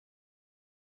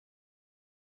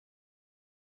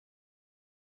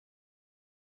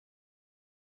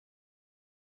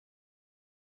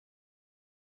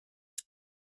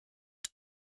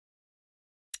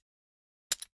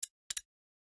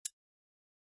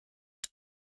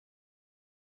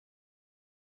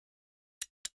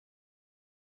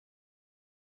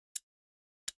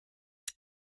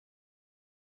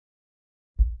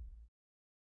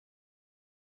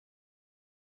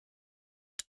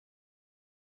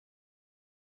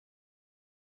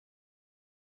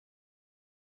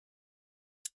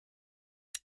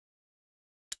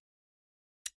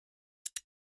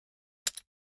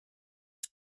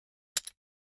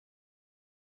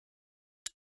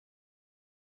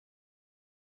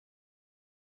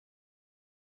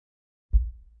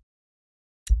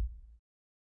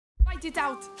fight it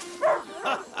out.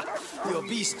 Your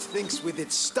beast thinks with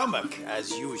its stomach,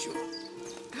 as usual.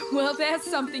 Well, there's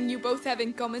something you both have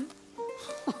in common.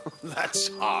 That's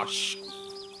harsh.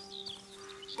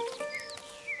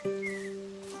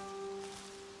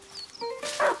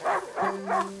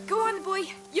 Go on, boy.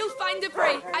 You'll find the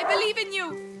prey. I believe in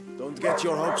you. Don't get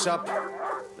your hopes up.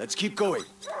 Let's keep going.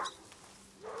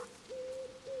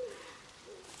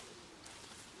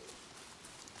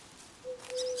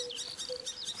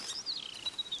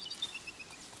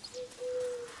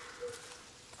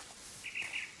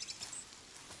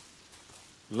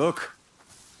 Look,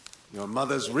 your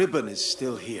mother's ribbon is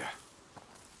still here.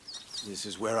 This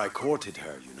is where I courted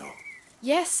her, you know.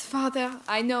 Yes, Father,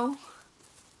 I know.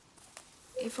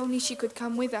 If only she could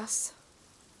come with us.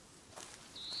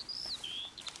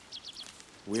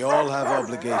 We all have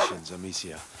obligations,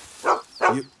 Amicia.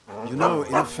 You know,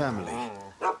 in a family.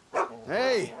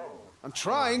 Hey, I'm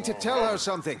trying to tell her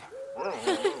something.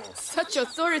 Such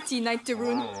authority, Knight de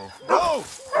Rune. Go!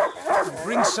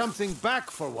 Bring something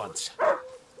back for once.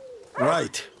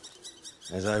 Right.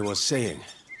 As I was saying,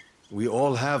 we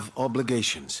all have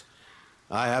obligations.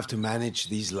 I have to manage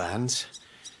these lands.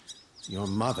 Your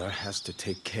mother has to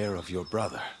take care of your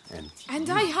brother, And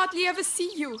I hardly ever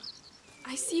see you.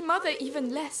 I see Mother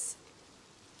even less.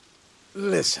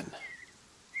 Listen.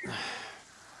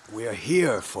 We're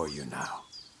here for you now.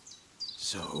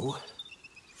 So,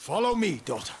 follow me,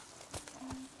 daughter.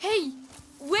 Hey,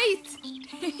 wait!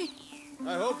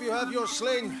 I hope you have your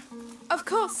sling. Of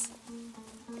course.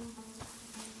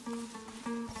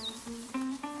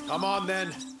 Come on,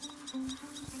 then.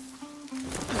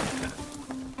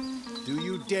 Do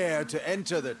you dare to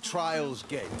enter the Trials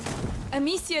Gate?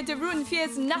 Amicia de Rune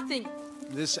fears nothing.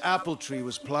 This apple tree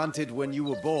was planted when you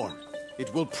were born.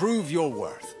 It will prove your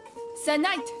worth. Sir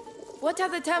Knight, what are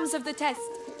the terms of the test?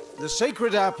 The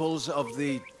sacred apples of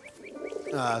the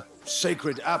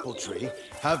sacred apple tree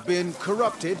have been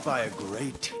corrupted by a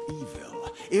great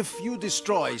evil. If you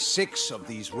destroy 6 of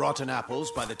these rotten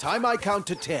apples by the time I count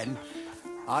to 10,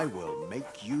 I will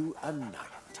make you a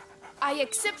knight. I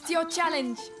accept your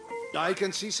challenge. I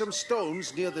can see some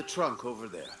stones near the trunk over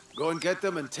there. Go and get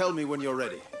them and tell me when you're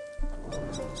ready.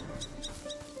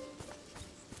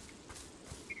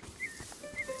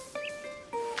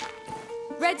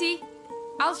 Ready?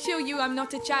 I'll show you I'm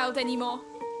not a child anymore.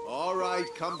 All right,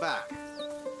 come back.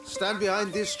 Stand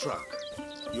behind this trunk.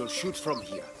 You'll shoot from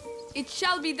here. It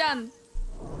shall be done.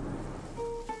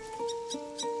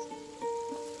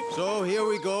 So, here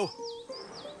we go.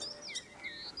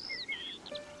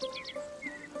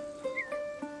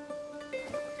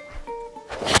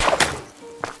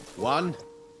 One,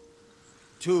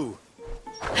 2,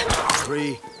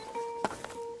 3,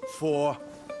 4,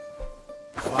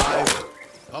 5.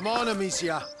 Come on,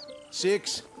 Amicia.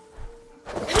 6,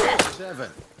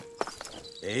 7,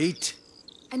 8.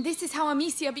 And this is how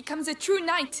Amicia becomes a true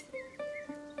knight.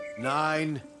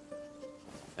 9,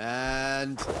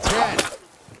 and 10.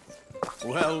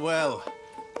 Well, well.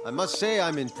 I must say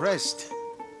I'm impressed.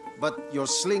 But your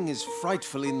sling is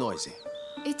frightfully noisy.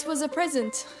 It was a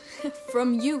present.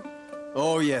 From you.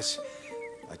 Oh, yes.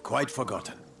 I'd quite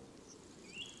forgotten.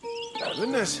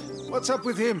 Goodness, what's up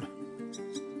with him?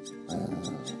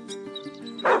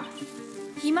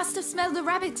 He must have smelled the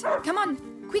rabbit. Come on,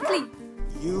 quickly.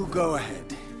 You go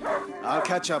ahead. I'll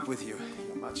catch up with you.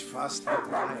 You're much faster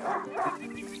than I am.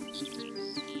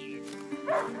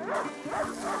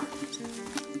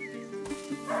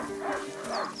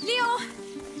 Leo!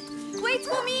 Wait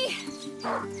for me!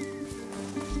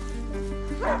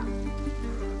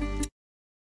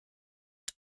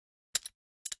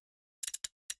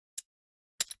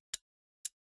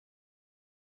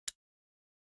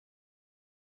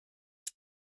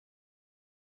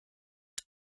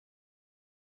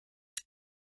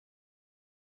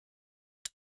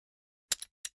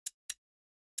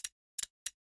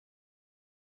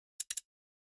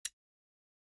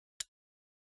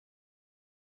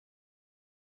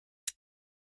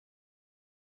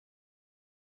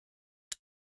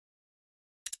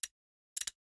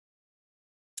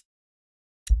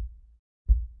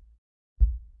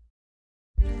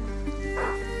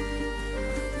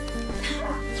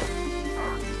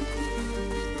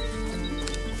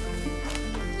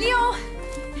 Leo!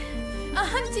 A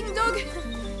hunting dog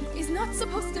is not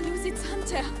supposed to lose its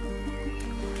hunter.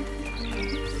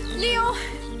 Leo!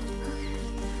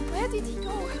 Where did he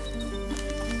go?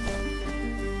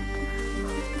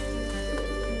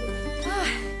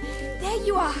 Ah, there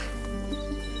you are.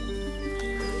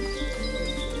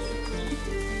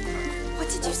 What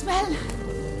did you smell?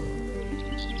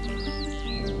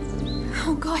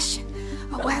 Oh gosh,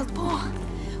 a wild boar.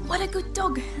 What a good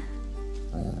dog.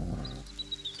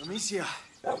 Amicia,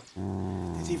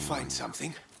 did he find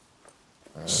something?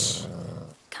 Shh!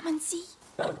 Come and see.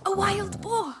 A wild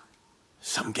boar.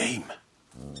 Some game.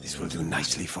 This will do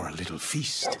nicely for a little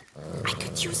feast. I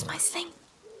could use my sling.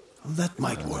 That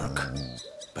might work,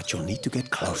 but you'll need to get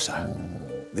closer.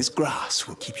 This grass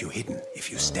will keep you hidden if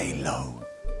you stay low.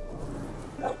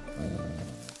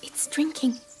 It's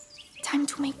drinking. Time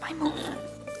to make my move.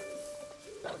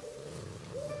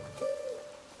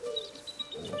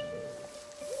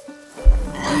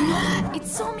 It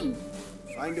saw me.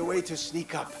 Find a way to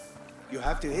sneak up. You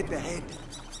have to hit the head.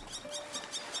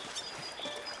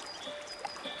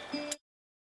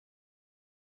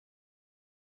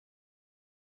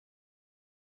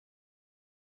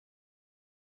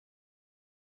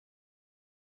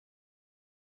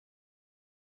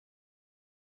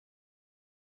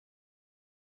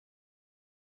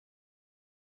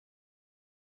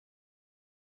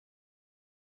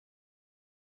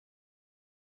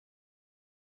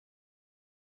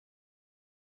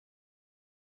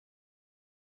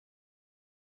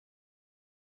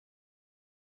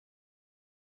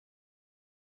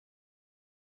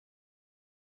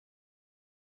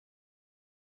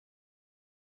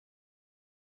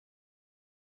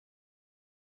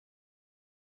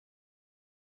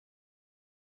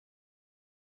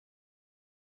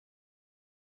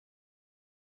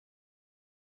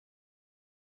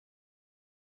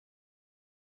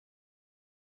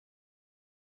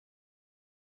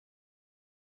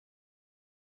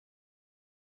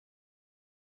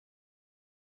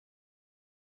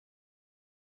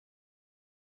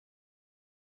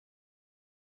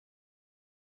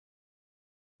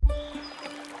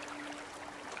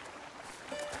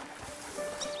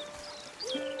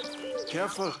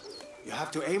 Careful. You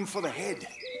have to aim for the head.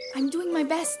 I'm doing my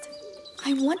best.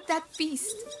 I want that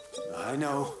feast. I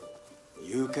know.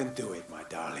 You can do it, my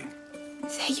darling.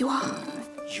 There you are.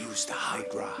 Use the high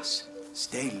grass.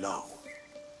 Stay low.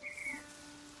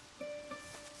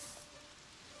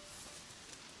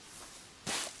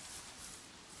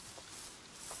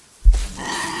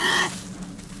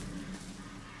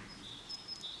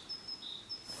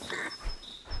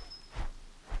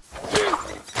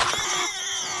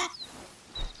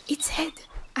 Its head.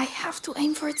 I have to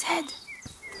aim for its head.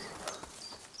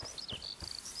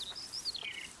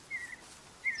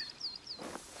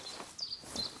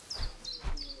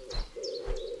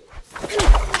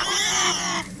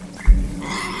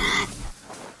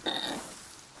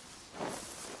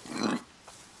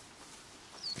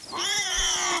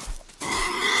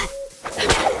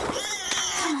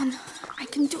 Come on, I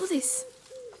can do this.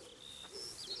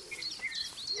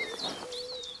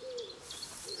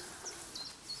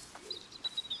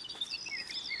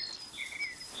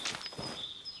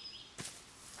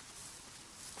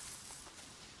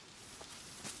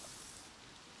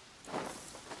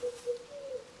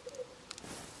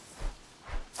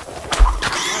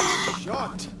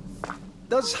 Shot!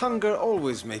 Does hunger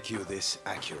always make you this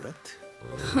accurate?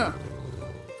 Huh.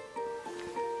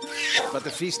 But the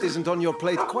feast isn't on your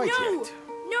plate quite yet.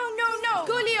 No!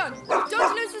 Go, Leon!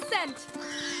 Don't lose the scent!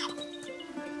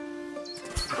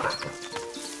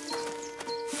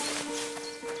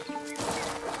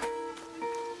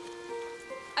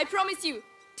 I promise you,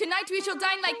 tonight we shall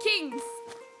dine like kings!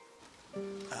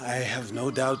 I have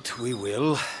no doubt we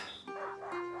will.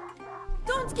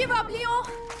 Don't give up, Leon!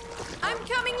 I'm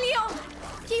coming, Leon!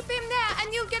 Keep him there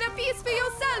and you'll get a piece for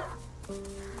yourself!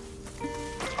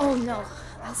 Oh no,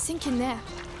 I'll sink in there.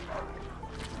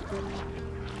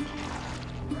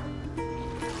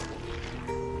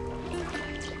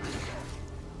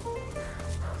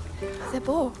 The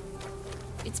boar.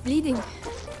 It's bleeding.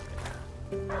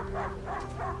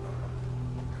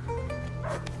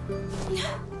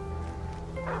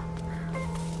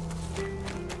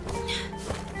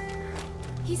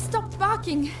 He stopped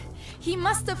barking. He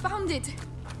must have found it.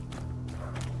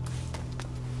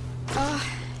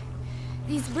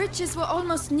 These bridges were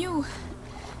almost new.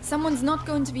 Someone's not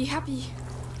going to be happy.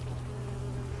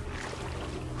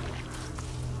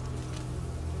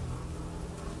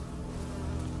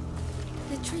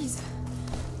 The trees.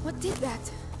 What did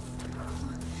that?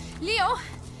 Leo,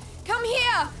 come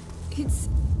here!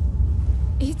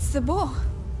 It's the boar.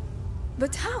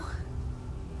 But how?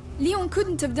 Leon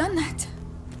couldn't have done that.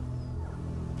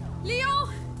 Leo!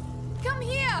 Come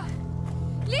here!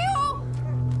 Leo!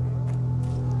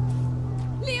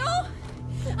 Leo!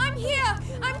 I'm here!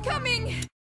 I'm coming!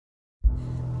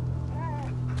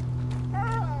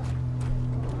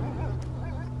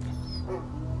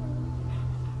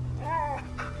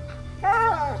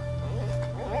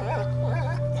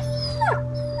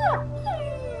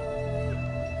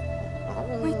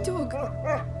 My dog.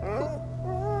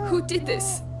 Who did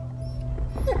this?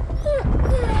 Leon!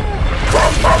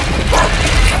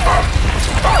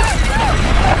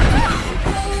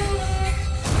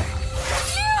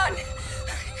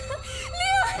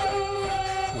 Leon!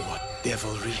 What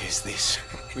devilry is this?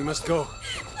 We must go.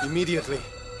 Immediately.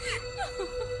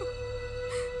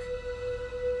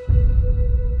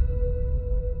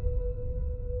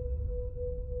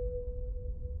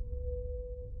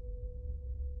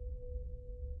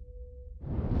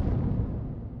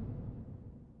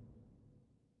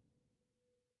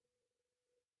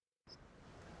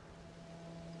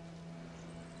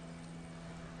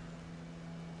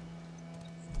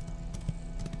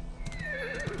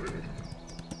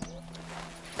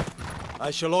 I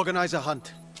shall organize a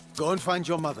hunt. Go and find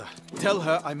your mother. Tell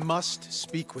her I must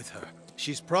speak with her.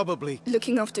 She's probably...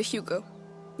 Looking after Hugo.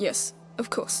 Yes, of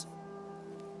course.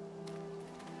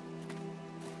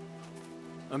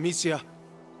 Amicia.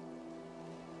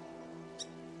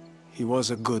 He was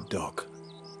a good dog.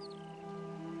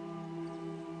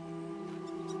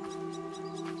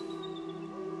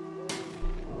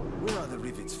 Where are the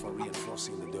rivets for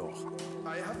reinforcing the door?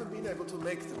 I haven't been able to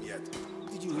make them yet.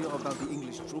 Did you hear about the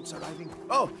English troops arriving?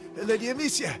 Oh, Lady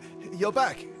Amicia, you're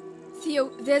back. Theo,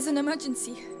 there's an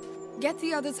emergency. Get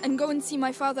the others and go and see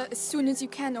my father as soon as you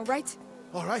can, all right?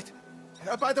 All right.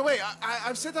 By the way,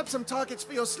 I've set up some targets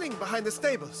for your sling behind the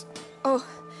stables. Oh,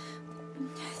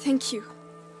 thank you.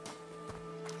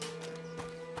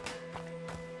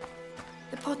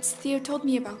 The pots Theo told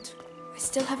me about. I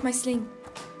still have my sling.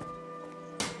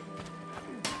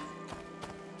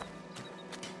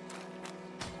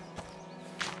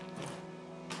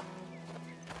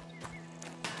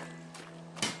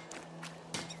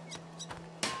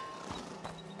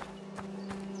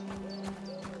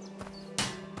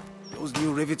 Those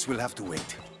new rivets will have to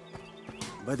wait.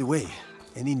 By the way,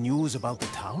 any news about the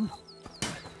town?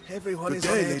 Everyone is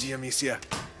on edge. Lady Amicia.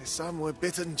 Some were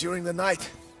bitten during the night.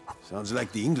 Sounds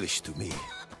like the English to me.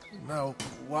 Now,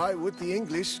 why would the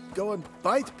English go and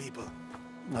bite people?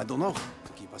 I don't know.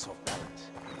 To keep us off balance.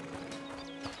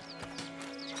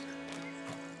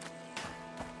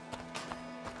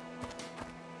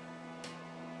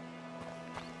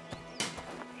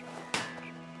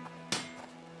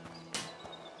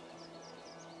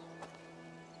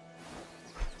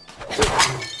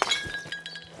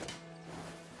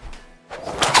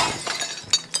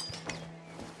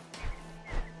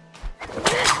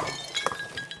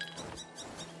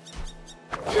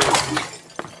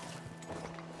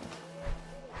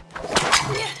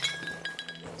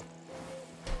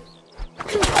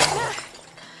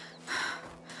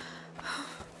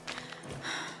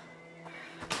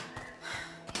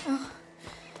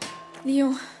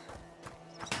 Leo,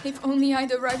 if only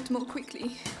I'd arrived more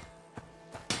quickly.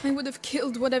 I would have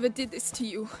killed whatever did this to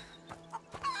you.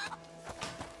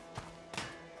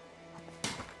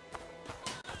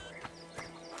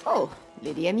 Oh,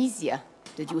 Lady Amicia,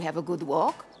 did you have a good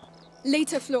walk?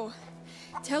 Later, Flo.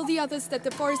 Tell the others that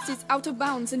the forest is out of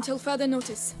bounds until further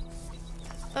notice.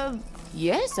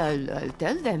 Yes, I'll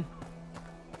tell them.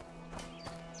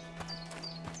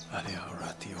 Alea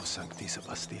oratio sancti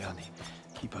Sebastiani,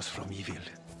 keep us from evil.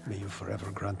 May you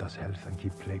forever grant us health and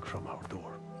keep plague from our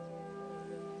door.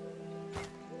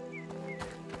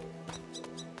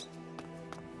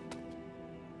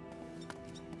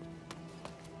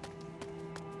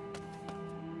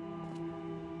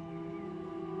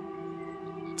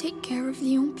 Take care of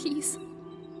Leon, please.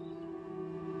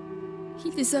 He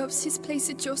deserves his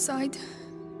place at your side,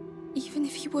 even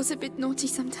if he was a bit naughty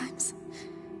sometimes.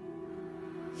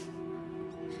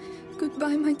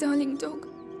 Goodbye, my darling dog.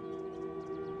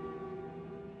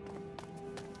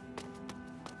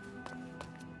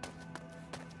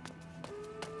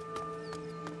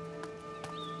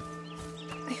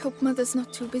 I hope Mother's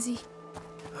not too busy.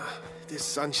 This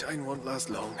sunshine won't last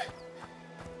long.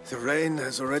 The rain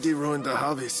has already ruined the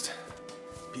harvest.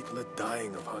 People are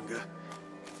dying of hunger.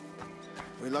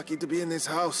 We're lucky to be in this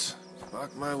house.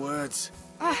 Mark my words.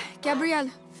 Ah,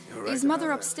 Gabrielle. You're right Is Mother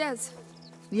about that. upstairs?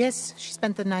 Yes, she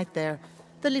spent the night there.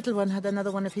 The little one had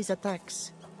another one of his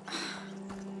attacks.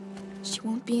 She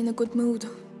won't be in a good mood.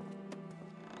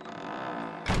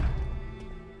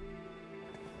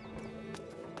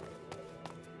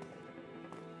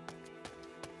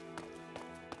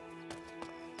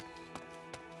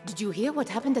 Did you hear what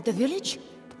happened at the village?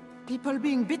 People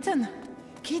being bitten.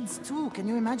 Kids too, can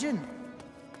you imagine?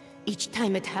 Each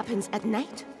time it happens at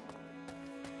night?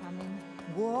 I mean,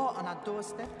 war on our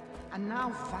doorstep, and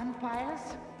now vampires?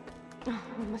 Oh,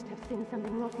 we must have seen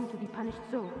something rotten to be punished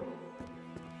so.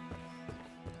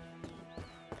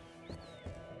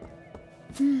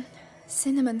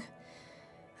 Cinnamon.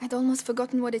 I'd almost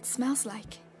forgotten what it smells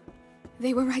like.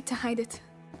 They were right to hide it.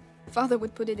 Father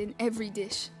would put it in every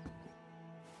dish.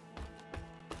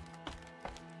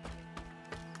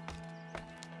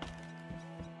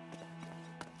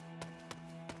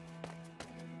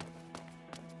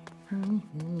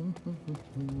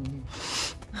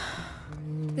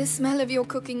 The smell of your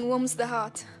cooking warms the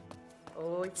heart.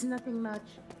 Oh, it's nothing much,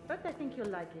 but I think you'll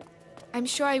like it. I'm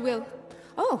sure I will.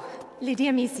 Oh, Lady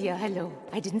Amicia, hello.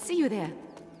 I didn't see you there.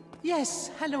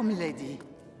 Yes, hello, milady.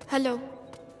 Hello.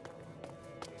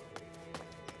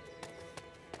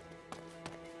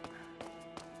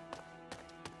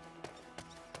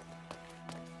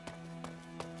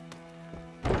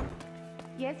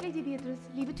 Yes, Lady Beatrice,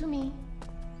 leave it to me.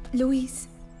 Louise,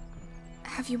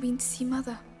 have you been to see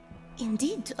Mother?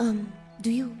 Indeed, do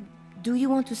you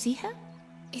want to see her?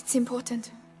 It's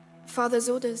important. Father's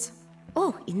orders.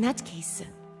 Oh, in that case,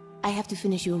 I have to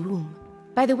finish your room.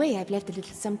 By the way, I've left a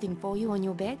little something for you on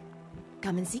your bed.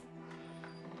 Come and see.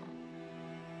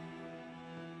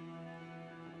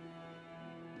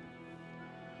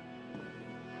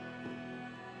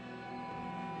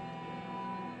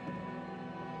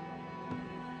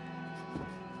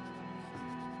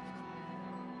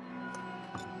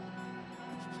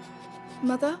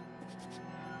 Mother?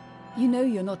 You know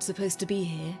you're not supposed to be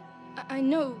here. I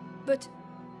know, but...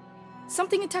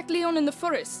 something attacked Leon in the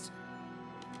forest.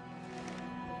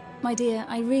 My dear,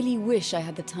 I really wish I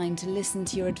had the time to listen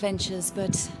to your adventures,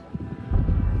 but...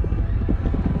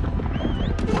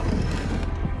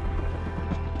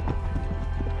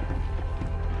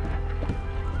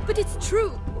 But it's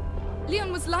true!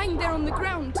 Leon was lying there on the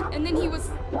ground, and then he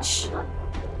was... Shh!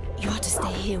 You are to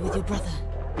stay here with your brother.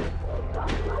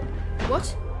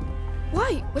 What?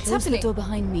 Why? What's Close happening? the door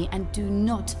behind me and do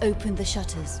not open the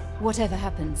shutters, whatever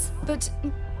happens. But...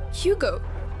 Hugo...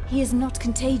 He is not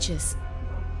contagious.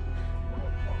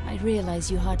 I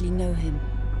realize you hardly know him,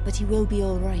 but he will be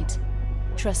all right.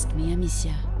 Trust me,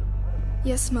 Amicia.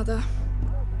 Yes, Mother.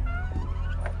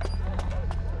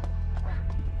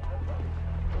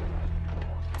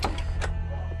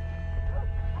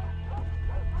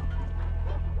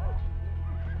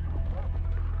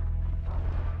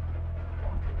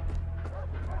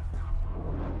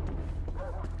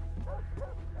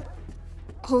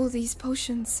 All these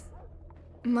potions.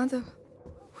 Mother,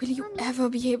 will you ever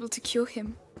be able to cure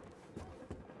him?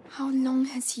 How long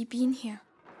has he been here?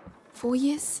 4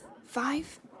 years?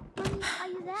 5? Mommy, are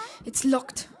you there? It's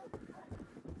locked.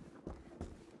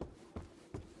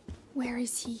 Where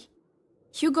is he?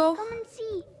 Hugo? Come and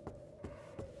see.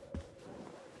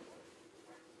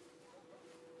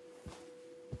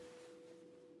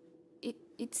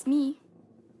 It's me.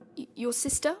 Your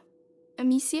sister?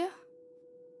 Amicia?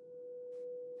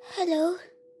 Hello.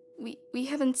 We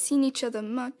haven't seen each other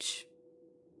much.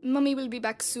 Mummy will be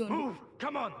back soon. Move!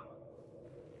 Come on!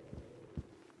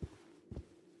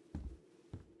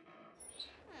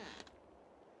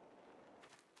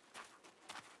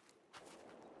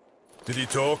 Did he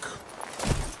talk?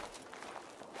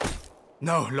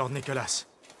 No, Lord Nicholas.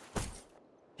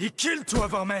 He killed 2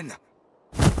 of our men!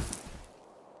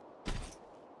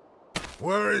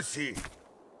 Where is he?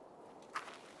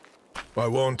 I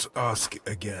won't ask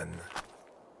again.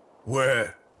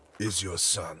 Where is your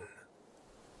son?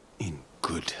 In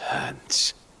good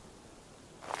hands.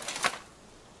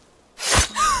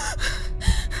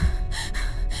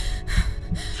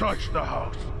 Search the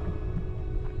house.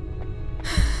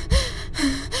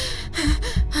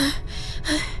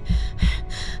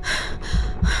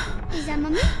 Is that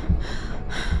Mommy?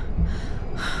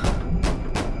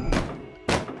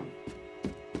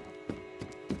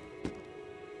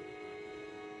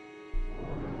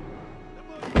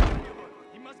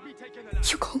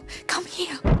 Hugo, come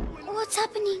here. What's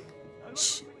happening?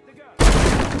 Shh.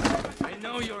 I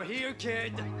know you're here,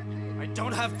 kid. I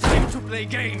don't have time to play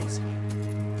games.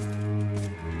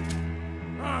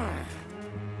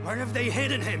 Where have they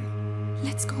hidden him?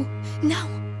 Let's go. Now.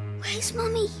 Where's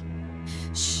Mommy?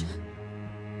 Shh.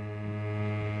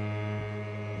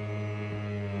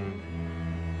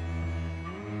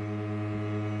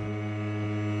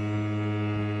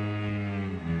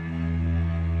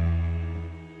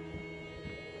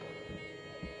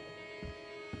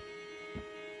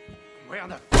 Where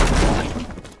the...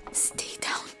 Stay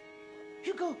down.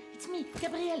 Hugo, it's me,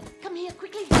 Gabrielle. Come here,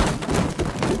 quickly.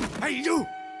 Hey, you!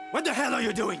 What the hell are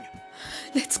you doing?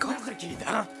 Let's go. Where's the kid,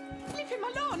 huh? Leave him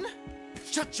alone.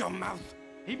 Shut your mouth!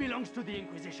 He belongs to the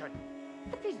Inquisition.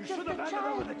 But he's You just should have a handed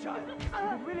child. over the child.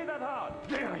 Was it really that hard?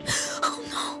 There he is. Oh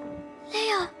no.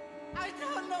 Leia. I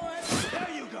don't know it.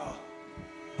 There you go.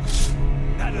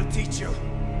 That'll teach you.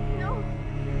 No.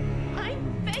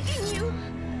 I'm begging you.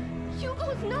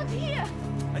 He's not here!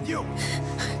 And you!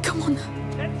 Come on.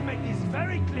 Let's make this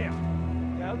very clear.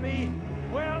 Tell me,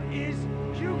 where is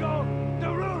Hugo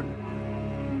de Rune?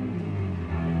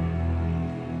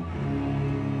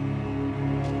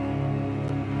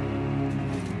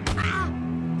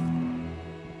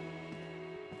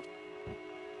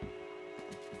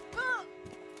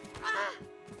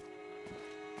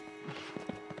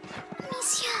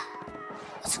 Amicia,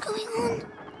 what's going on?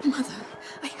 Mother.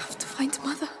 I have to find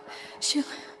Mother.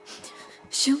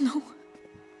 She'll know.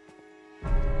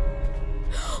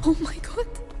 Oh my god.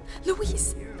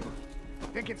 Louise.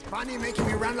 Think it's funny making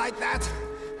me run like that?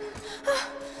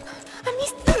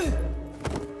 Amicia.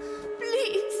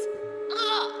 Please.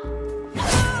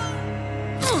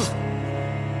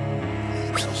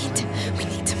 We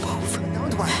need to move.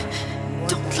 Don't worry.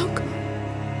 Don't look.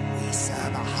 We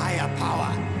serve a higher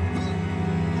power.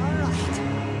 All right.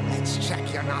 Let's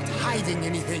check you're not hiding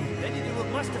anything. Lady de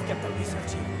Rune must have kept the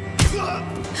research here.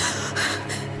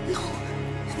 No.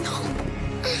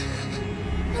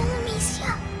 No,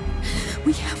 Amicia.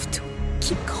 We have to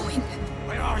keep going.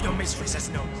 Where are your mistress's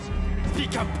notes?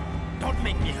 Speak up! Don't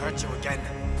make me hurt you again.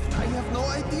 I have no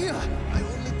idea. I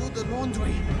only do the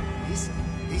laundry. Listen,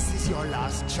 this is your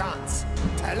last chance.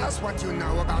 Tell us what you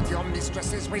know about your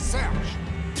mistress's research.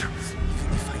 Even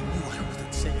if I knew, I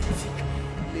wouldn't say anything.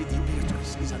 Lady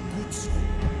Beatrice is a good soul.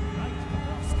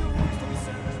 Still wants to be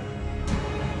served.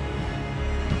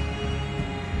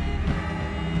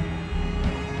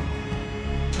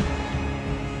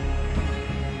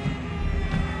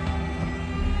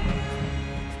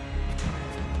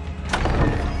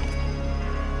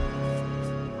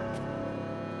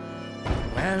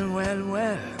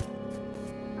 Well.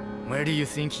 Where do you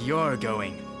think you're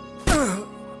going?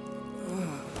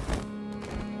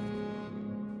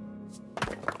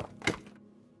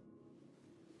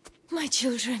 My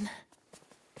children.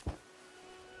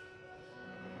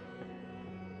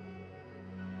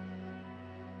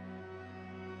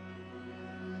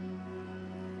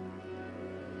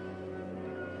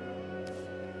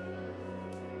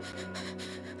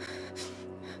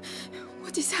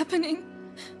 What is happening?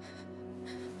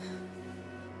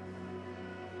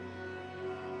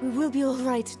 We will be all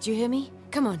right, do you hear me?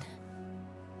 Come on.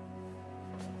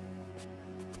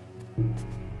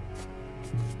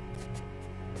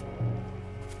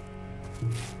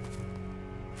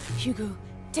 Hugo,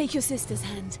 take your sister's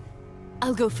hand.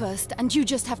 I'll go first, and you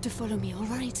just have to follow me, all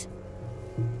right?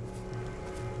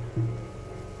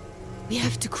 We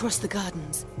have to cross the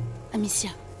gardens. Amicia,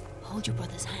 hold your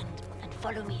brother's hand and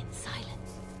follow me in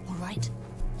silence, all right?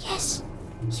 Yes.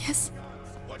 Yes,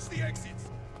 Watch the exits.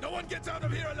 No one gets out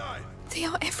of here alive. they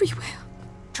are everywhere.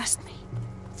 Trust me.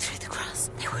 Through the grass,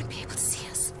 they won't be able to see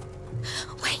us.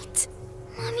 Wait.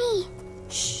 Mommy.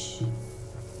 Shh.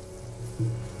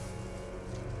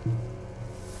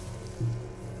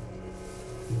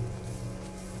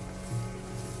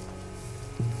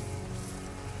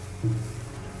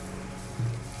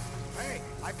 Hey,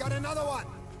 I've got another one.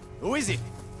 Who is it?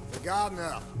 The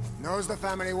gardener. Knows the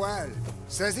family well.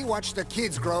 Says he watched the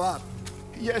kids grow up.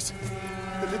 Yes,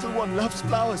 the little one loves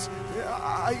flowers.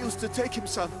 I used to take him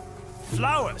some.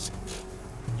 Flowers!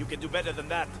 You can do better than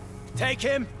that. Take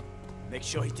him! Make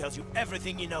sure he tells you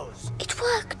everything he knows. It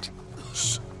worked.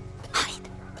 Shh. Hide.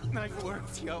 I've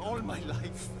worked here all my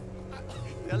life.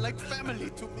 They're like family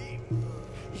to me.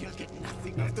 You'll get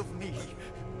nothing out of me.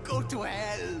 Go to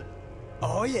hell.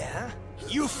 Oh yeah?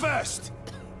 You first!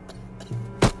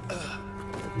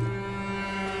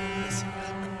 Listen,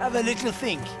 have a little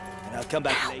think, and I'll come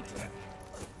back later.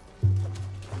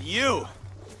 You!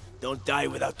 Don't die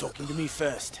without talking to me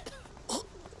first.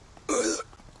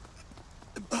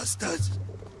 Bastards.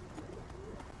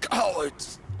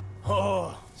 Cowards.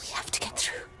 Oh, We have to get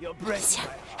through. your breath.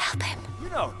 Amicia, help him. You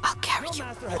know, I'll carry your you,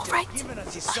 master had all just right? given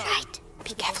us his All son. right.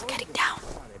 Be careful getting down.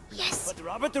 Yes. But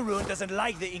Robert de Rune doesn't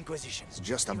like the Inquisition. It's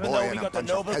just a Even boy though and we a got a bunch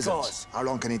of noble peasants. cause. How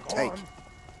long can it Go take? on.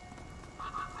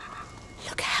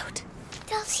 Look out.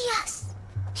 They'll see us.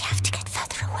 We have to get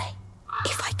further away.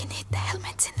 If I can hit the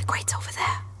helmets in the crates over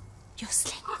there, Your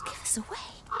sling will give us away.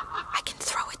 I can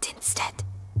throw it instead.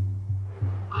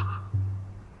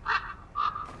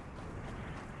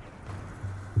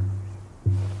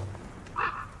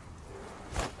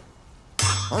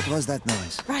 What was that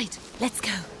noise? Right, let's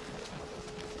go.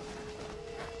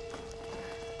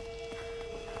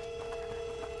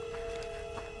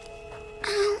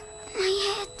 Ow,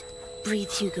 my head. Breathe,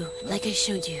 Hugo, like I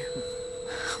showed you.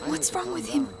 What's wrong with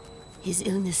him? His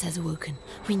illness has awoken.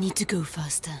 We need to go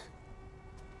faster.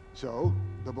 So,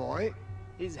 the boy?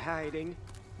 He's hiding,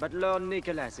 but Lord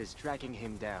Nicholas is tracking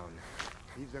him down.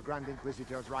 He's the Grand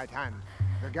Inquisitor's right hand.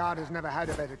 The guard has never had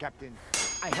a better captain.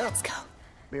 I help. Let's go.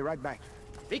 Be right back.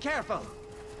 Be careful.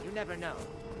 You never know.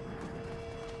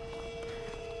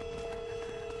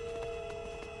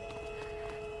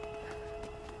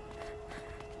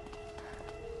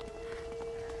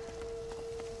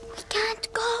 We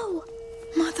can't go.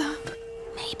 Mother.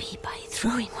 Maybe by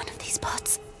throwing one of these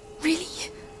pots. Really?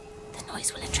 The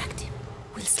noise will attract him.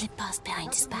 We'll slip past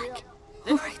behind his back.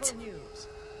 All right.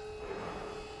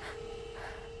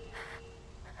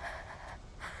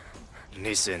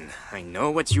 Listen, I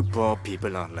know what you poor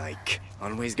people are like.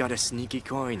 Always got a sneaky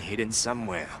coin hidden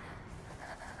somewhere.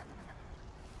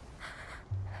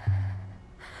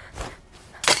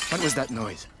 What was that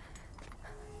noise?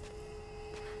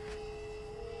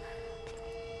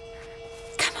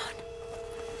 Come on.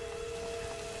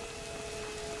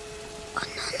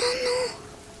 Oh, no.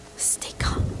 Stay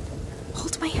calm.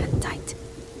 Hold my hand tight.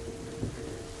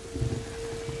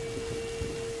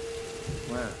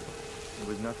 Well, it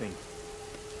was nothing.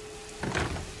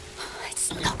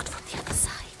 It's locked from the other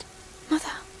side.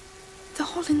 Mother, the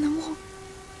hole in the wall.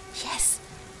 Yes,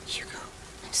 Hugo,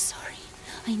 I'm sorry.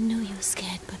 I know you're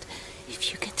scared, but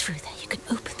if you get through there, you can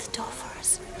open the door for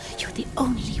us. You're the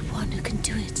only one who can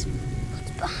do it.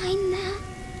 What's behind there?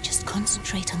 Just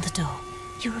concentrate on the door.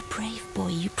 You're a brave boy.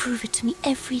 You prove it to me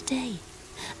every day.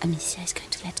 Amicia is going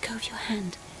to let go of your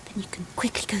hand. Then you can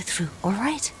quickly go through, all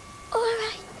right? All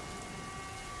right.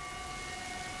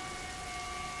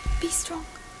 Be strong.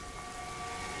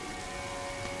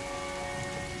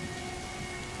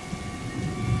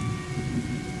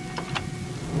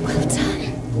 Well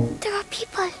done. There are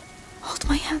people. Hold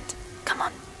my hand. Come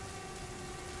on.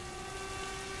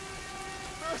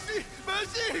 Mercy!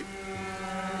 Mercy!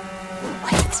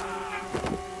 Wait.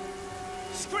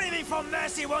 Screaming for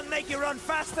mercy won't make you run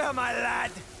faster, my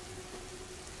lad!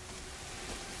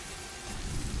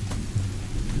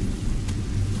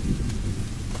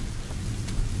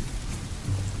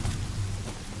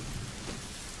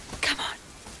 Come on.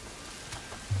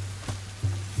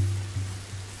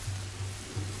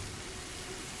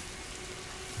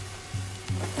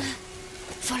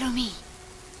 Follow me.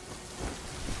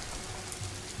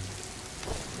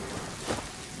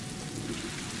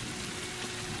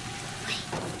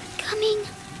 Coming.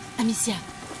 Amicia,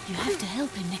 you have to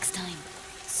help him next time.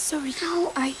 Sorry,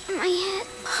 No, my head.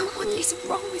 What is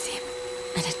wrong with him?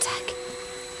 An attack.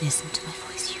 Listen to my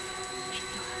voice, you know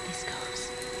how this goes.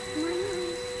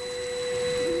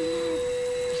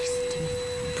 Listen to me.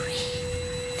 Breathe.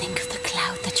 Think of the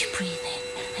cloud that you breathe in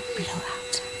and blow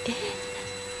out. In,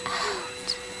 out.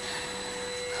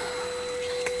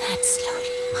 Like that,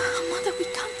 slowly. Mother, we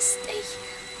can't stay here.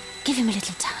 Give him a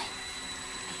little time.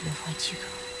 Are you alright, Hugo?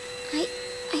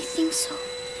 I think so.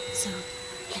 So,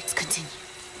 let's continue.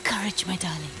 Courage, my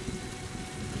darling.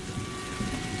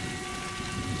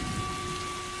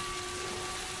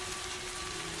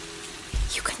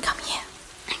 You can come here.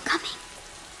 I'm coming.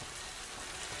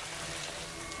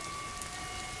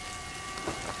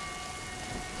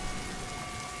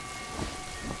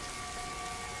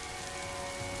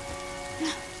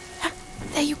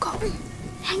 There you go.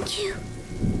 Thank you.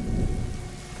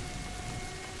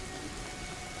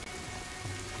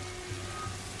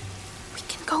 We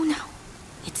can go now.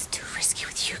 It's too risky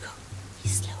with Hugo.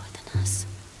 He's slower than us.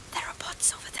 There are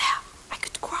pots over there. I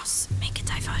could cross, make a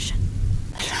diversion.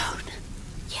 Alone?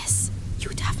 Yes,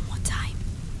 you'd have more time.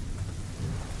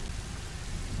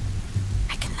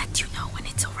 I can let you know when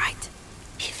it's all right.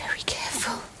 Be very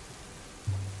careful.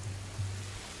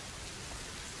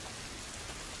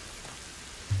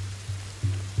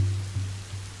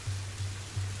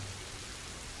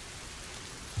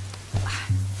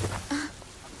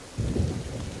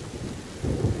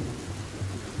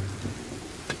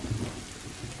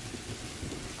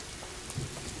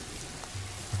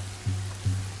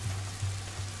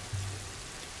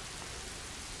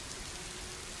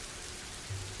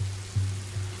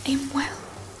 Aim well.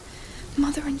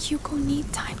 Mother and Hugo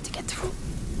need time to get through.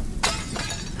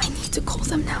 I need to call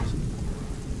them now.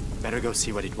 Better go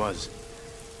see what it was.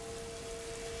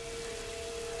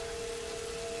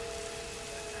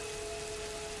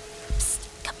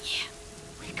 Psst, come here.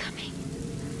 We're coming.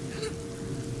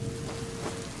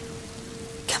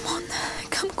 Come on,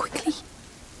 come quickly.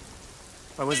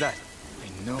 What was that?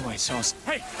 I know I saw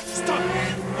Hey! Stop!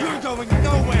 You're going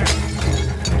nowhere!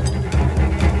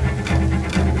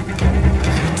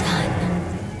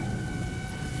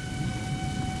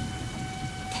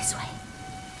 This way.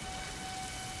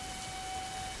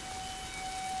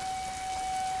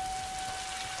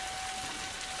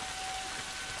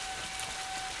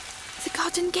 The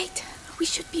garden gate. We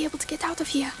should be able to get out of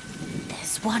here.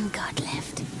 There's one guard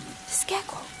left. The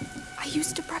scarecrow. I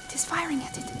used to practice firing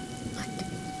at it. But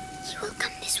he will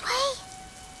come this way.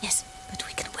 Yes, but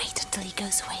we can wait until he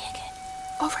goes away again.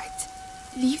 All right,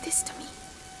 leave this to me.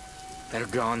 They're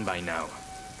gone by now.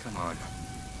 Come on.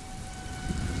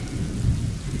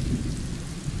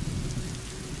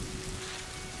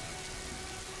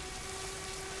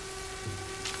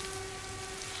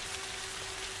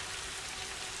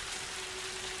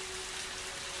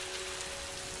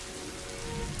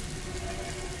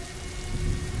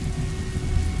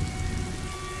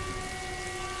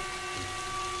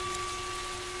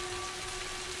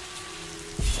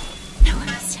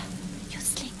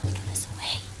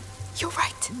 You're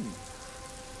right.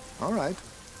 All right.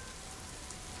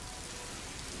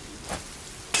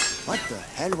 What the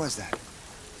hell was that?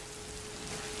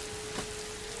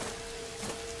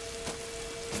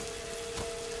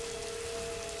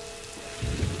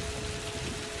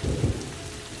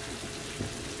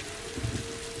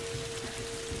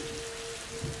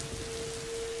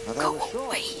 Go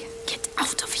away. Get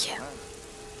out of here.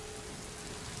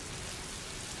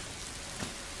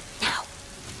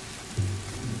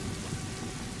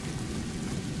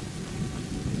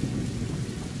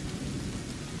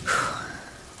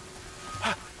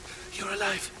 You're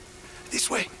alive. This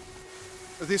way.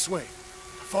 This way.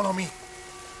 Follow me.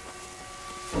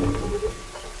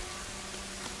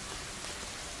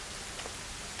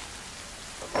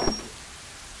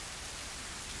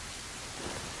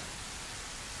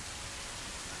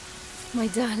 My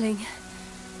darling.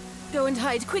 Go and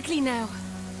hide quickly now.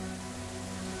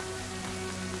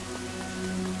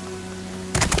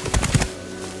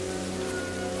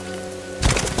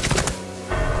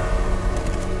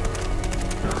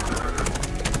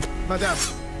 Madame,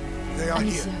 they are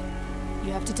Amicia, here.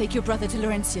 you have to take your brother to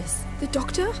Laurentius. The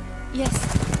doctor? Yes,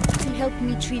 he helped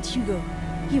me treat Hugo.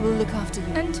 He will look after you.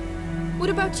 And what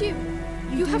about you?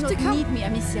 You do have to not come. need me,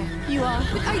 Amicia. You are.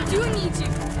 But I do need you.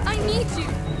 I need you.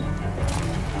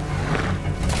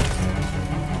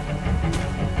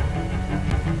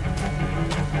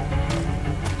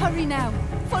 Hurry now.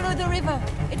 Follow the river.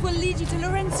 It will lead you to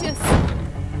Laurentius.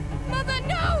 Mother,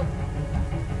 no!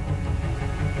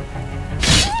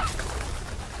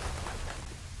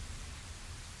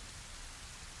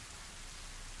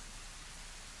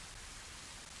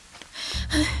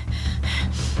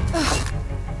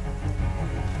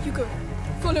 Hugo,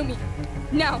 follow me.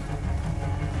 Now.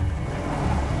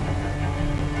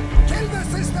 Kill the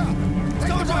sister! Take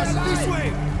the boy alive! This way!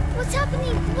 What's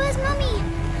happening? Where's Mommy?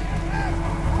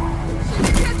 She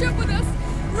can catch up with us.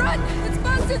 Run as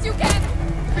fast as you can.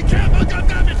 Be careful,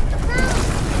 goddammit! The ground is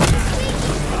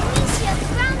shaking. Amicia, the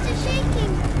ground is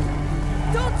shaking.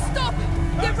 Don't stop.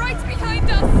 They're right behind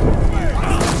us.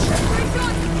 Straight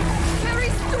on. Very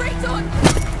straight on.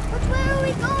 But where are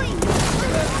we going? They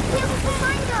won't be able to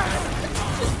find us.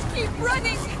 Just keep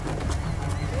running.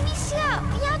 Amicia,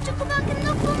 we have to go back and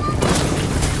look for Mommy.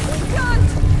 We can't.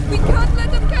 We can't let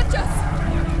them catch us.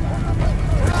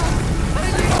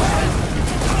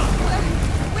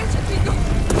 Where should we go?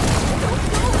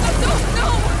 I don't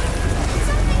know.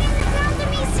 Something in the ground,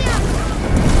 Amicia.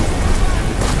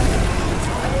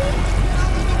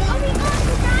 Are we going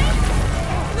to die?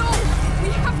 No, we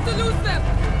have to lose them.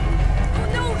 Oh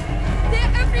no,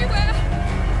 they're everywhere.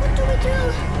 What do we do?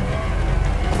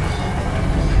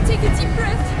 Take a deep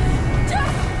breath.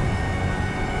 Jump.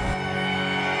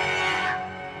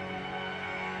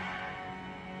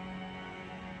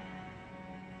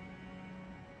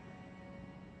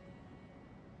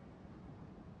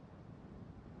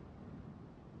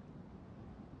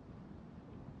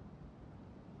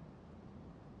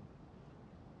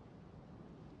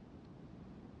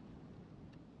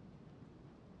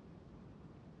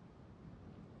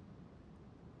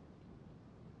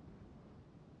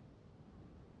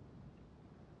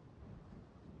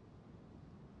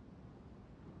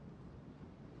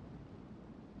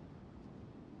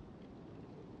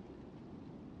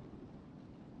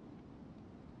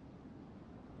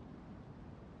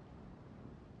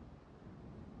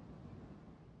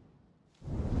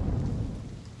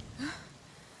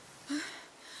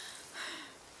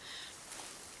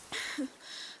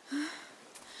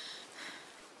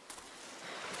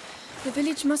 The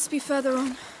village must be further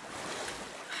on.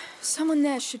 Someone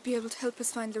there should be able to help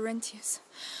us find Laurentius.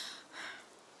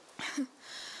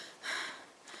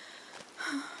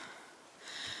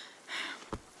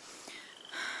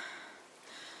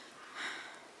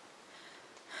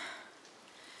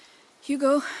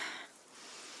 Hugo?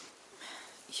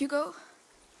 Hugo?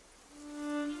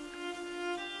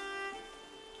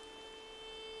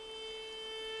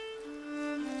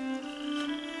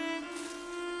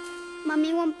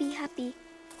 Mommy won't be happy.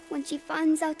 when she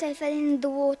finds out I fell in the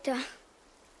water.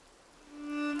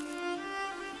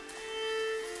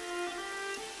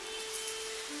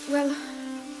 Well,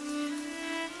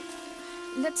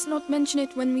 let's not mention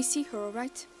it when we see her, all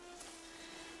right?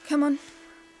 Come on.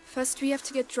 First we have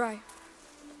to get dry.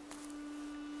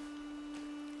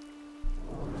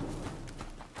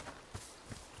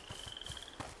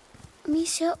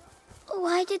 Amicia,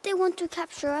 why did they want to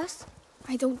capture us?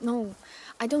 I don't know.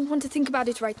 I don't want to think about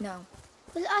it right now.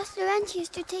 We'll ask Laurentius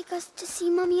to take us to see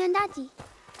Mommy and Daddy.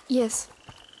 Yes,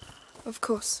 of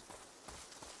course.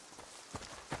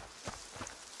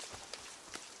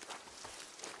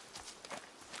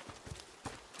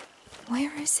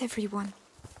 Where is everyone?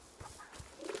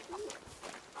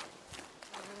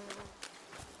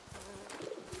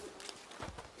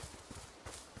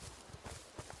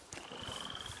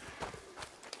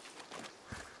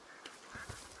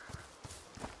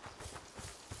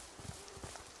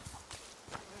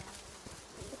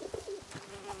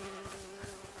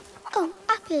 Oh,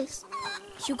 apples.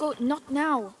 Hugo, not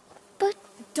now. But...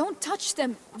 Don't touch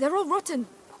them. They're all rotten.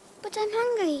 But I'm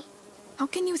hungry. How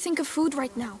can you think of food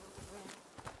right now?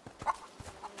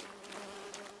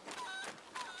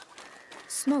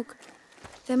 Smoke.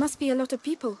 There must be a lot of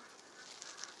people.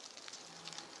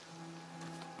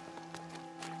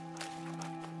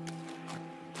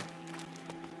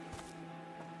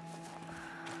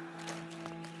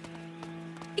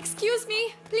 Excuse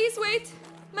me, please wait.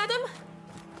 Madam?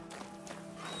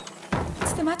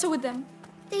 What's the matter with them?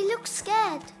 They look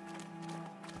scared.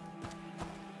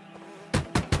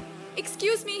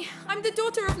 Excuse me, I'm the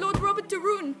daughter of Lord Robert de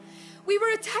Rune. We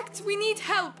were attacked, we need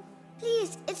help.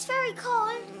 Please, it's very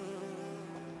cold.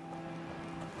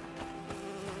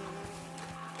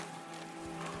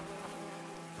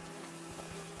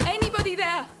 Anybody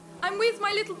there? I'm with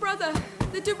my little brother.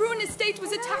 The de Rune estate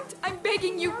was attacked. I'm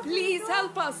begging you, please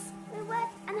help us. We're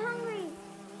wet and hungry.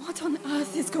 What on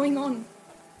earth is going on?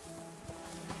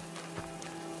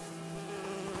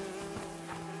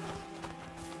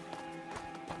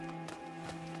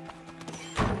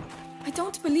 I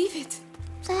don't believe it.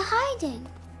 They're hiding.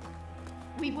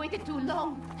 We've waited too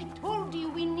long. I told you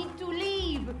we need to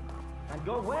leave. And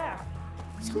go where?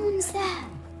 Someone's there.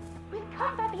 We'll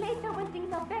come back later when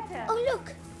things are better. Oh,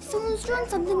 look. Someone's drawn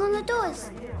something on the doors.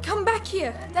 Come back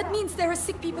here. That means there are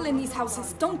sick people in these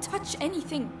houses. Don't touch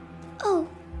anything. Oh,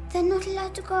 they're not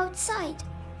allowed to go outside.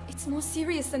 It's more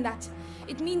serious than that.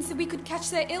 It means that we could catch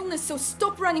their illness, so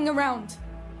stop running around.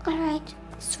 All right.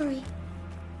 Sorry.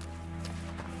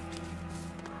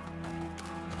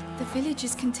 The village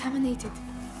is contaminated.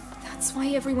 That's why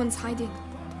everyone's hiding.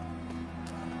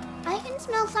 I can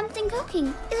smell something cooking.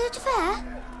 Is it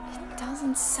fair? It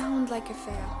doesn't sound like a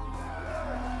fair.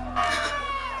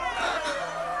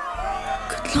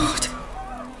 Good Lord.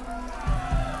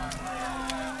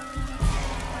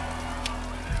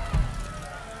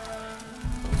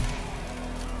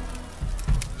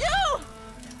 You!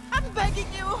 I'm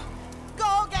begging you!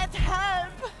 Go get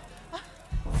help!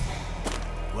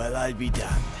 Well, I'll be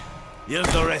damned. Here's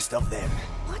the rest of them.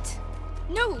 What?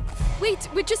 No! Wait,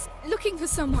 we're just looking for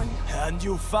someone. And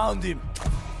you found him.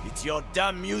 It's your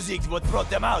damn music what brought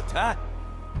them out, huh?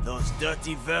 Those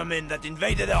dirty vermin that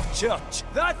invaded our church.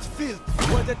 That filth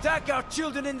would attack our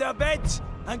children in their beds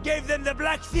and gave them the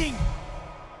black thing.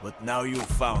 But now you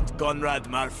found Conrad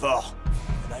Malfort.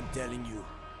 And I'm telling you,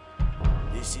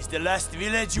 this is the last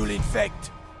village you'll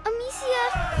infect. Amicia!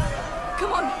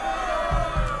 Come on!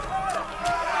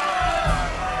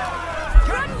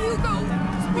 Run, Hugo!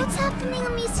 What's happening,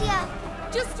 Amicia?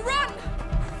 Just run!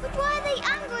 But why are they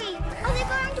angry? Are they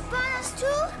going to burn us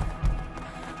too?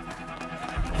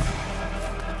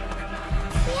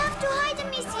 We have to hide,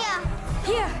 Amicia!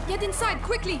 Here, get inside,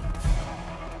 quickly!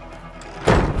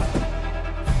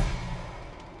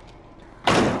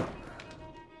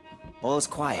 All's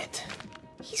quiet.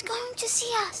 He's going to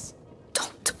see us.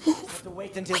 Don't move. Have to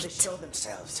wait until they show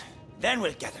themselves. Then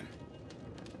we'll get him.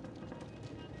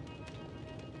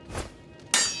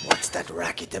 What's that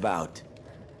racket about?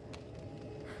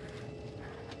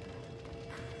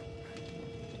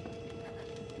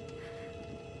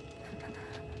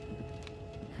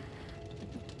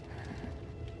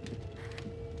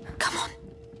 Come on.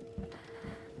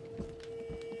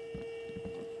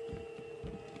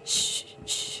 Shh,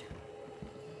 shh.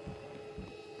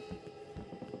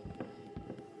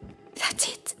 That's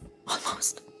it.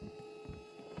 Almost.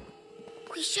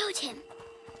 We showed him.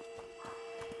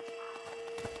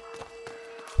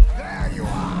 There you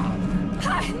are!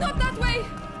 Hi, not that way!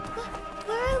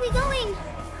 Where are we going?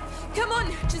 Come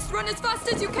on, just run as fast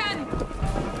as you can!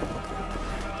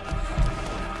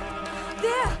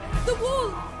 There! The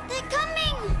wall! They're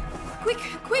coming! Quick,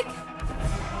 quick!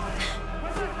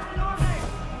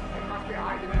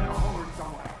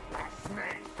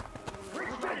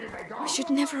 We should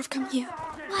never have come here.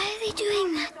 Why are they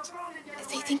doing that?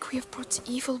 They think we have brought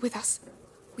evil with us.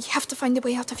 We have to find a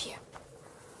way out of here.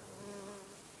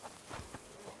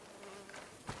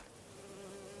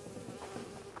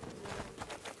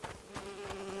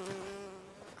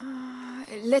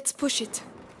 Let's push it.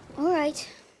 All right.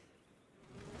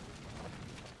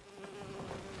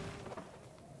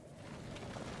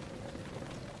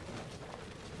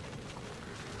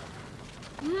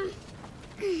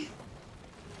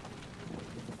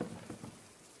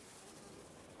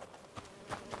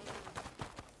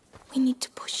 We need to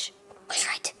push. All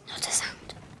right, not a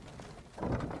sound.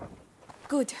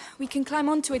 Good. We can climb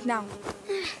onto it now.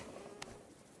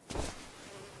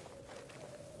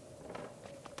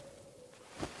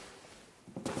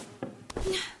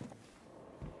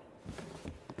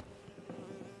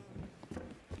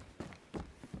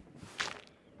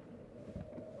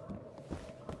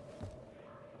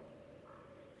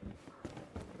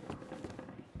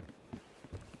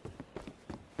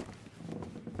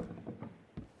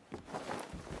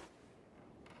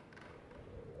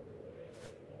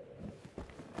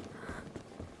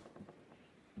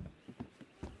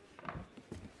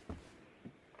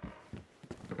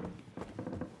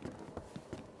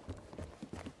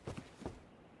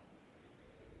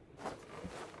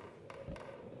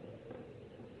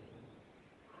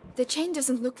 The chain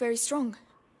doesn't look very strong.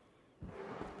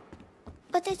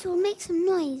 But it will make some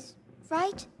noise,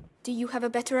 right? Do you have a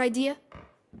better idea?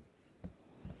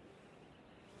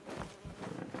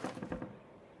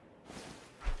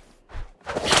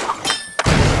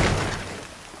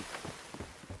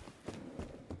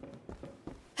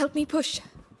 Help me push.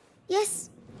 Yes.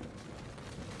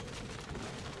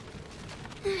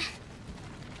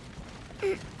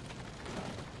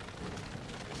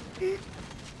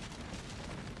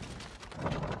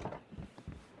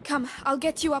 Come, I'll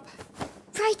get you up.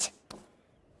 Right.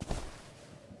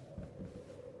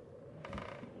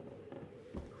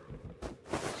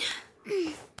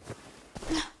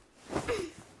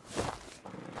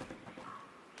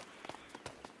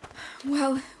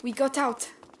 Well, we got out.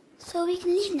 So we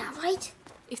can leave now, right?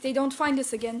 If they don't find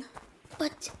us again.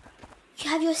 But you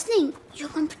have your sling. You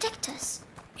can protect us.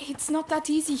 It's not that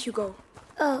easy, Hugo.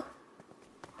 Oh.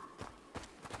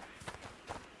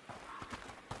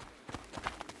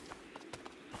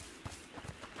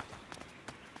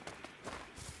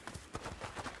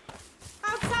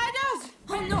 Outsiders!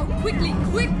 Oh no, quickly,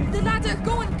 quick! The ladder,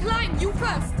 go and climb, you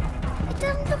first! It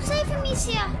doesn't look safe,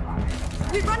 Amicia.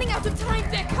 We're running out of time,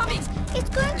 they're coming! It's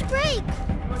going to break!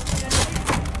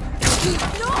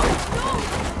 No!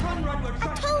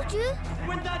 I told you!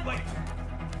 Went that way!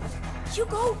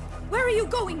 Hugo, where are you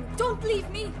going? Don't leave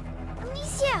me!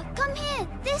 Amicia, come here,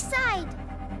 this side!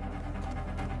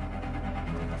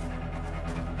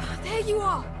 There you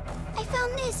are! I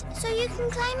found this, so you can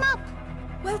climb up.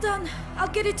 Well done. I'll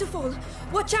get it to fall.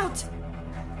 Watch out!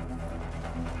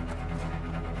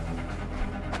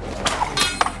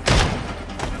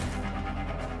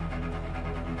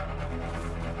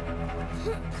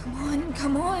 Come on,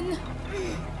 come on!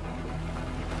 Here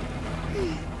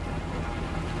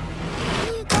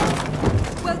you go.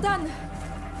 Well done!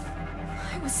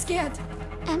 I was scared.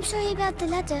 I'm sorry about the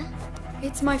ladder.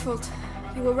 It's my fault.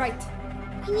 You were right.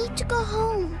 We need to go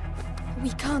home.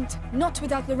 We can't. Not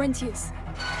without Laurentius.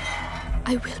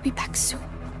 I will be back soon.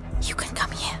 You can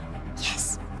come here.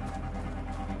 Yes.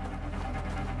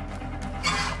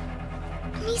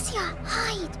 Amicia,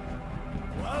 hide.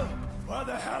 Well, where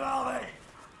the hell are they?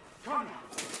 Come on.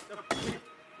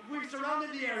 We've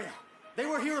surrounded the area. They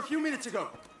were here a few minutes ago.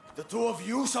 The two of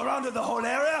you surrounded the whole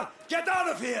area? Get out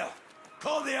of here!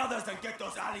 Call the others and get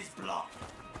those alleys blocked.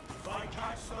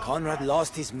 Conrad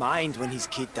lost his mind when his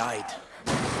kid died.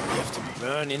 We have to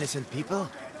burn innocent people,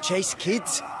 chase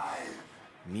kids.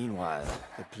 Meanwhile,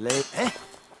 the plague... Hey,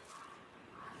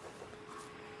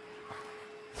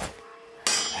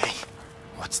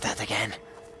 what's that again?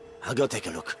 I'll go take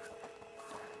a look.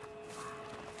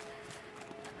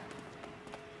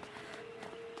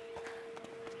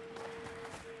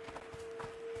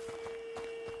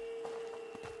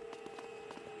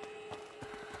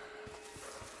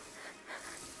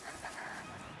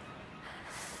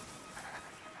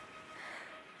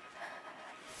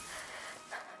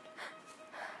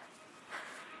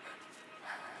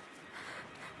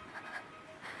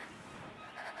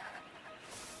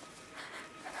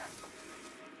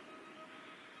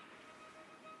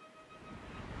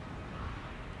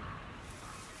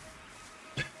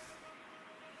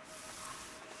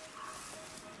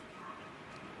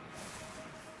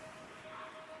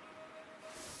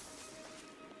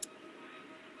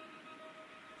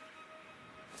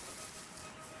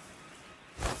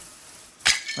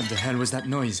 the hell was that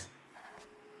noise?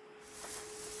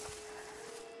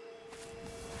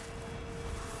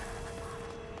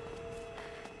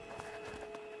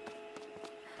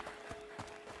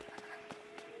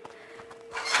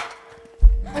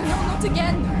 Oh no, not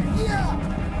again!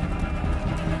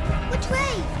 Which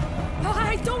way? Oh,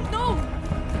 I don't know!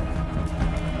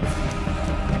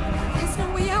 There's no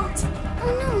way out!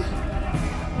 Oh no!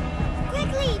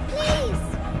 Quickly, please!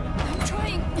 I'm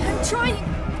trying!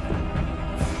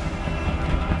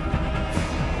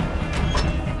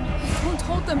 It won't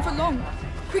hold them for long.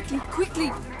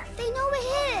 Quickly! They know we're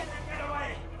here!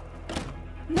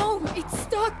 No, it's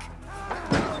stuck!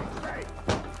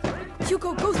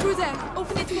 Hugo, go through there!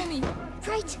 Open it for me!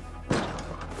 Right!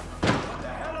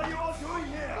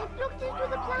 They've blocked it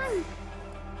with a plan!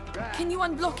 Can you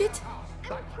unblock it?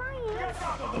 I'm trying!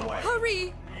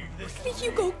 Hurry! Quickly,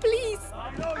 Hugo, please!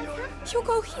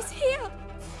 Hugo, he's here!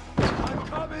 I'm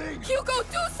coming! Hugo,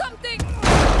 do something!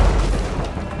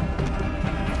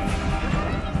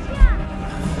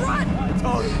 Run!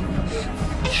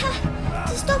 I have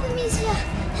to stop Amicia!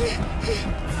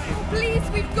 Oh, please,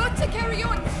 we've got to carry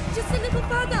on! Just a little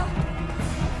further!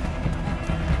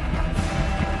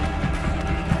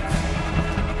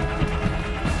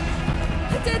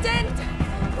 A dead end!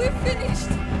 We're finished!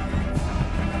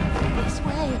 This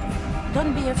way.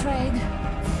 Don't be afraid.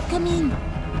 Come in.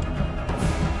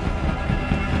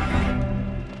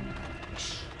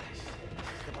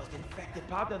 The most infected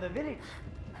part of the village.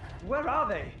 Where are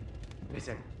they?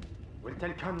 Listen, we'll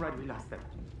tell Conrad we lost them.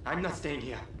 I'm not staying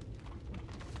here.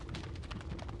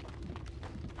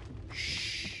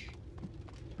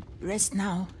 Rest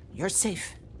now. You're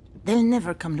safe. They'll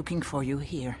never come looking for you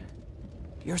here.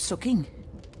 You're soaking.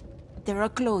 There are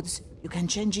clothes you can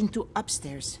change into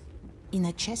upstairs. In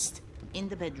a chest in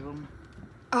the bedroom.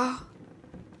 Are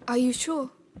you sure?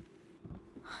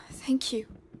 Thank you.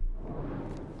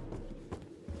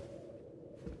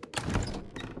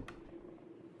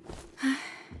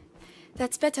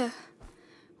 That's better.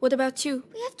 What about you?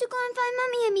 We have to go and find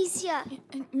Mummy, Amicia.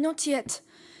 Not yet.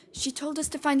 She told us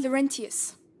to find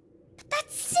Laurentius. But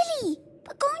that's silly.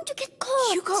 We're going to get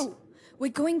caught. Hugo,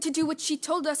 we're going to do what she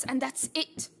told us and that's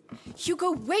it.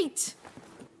 Hugo, wait!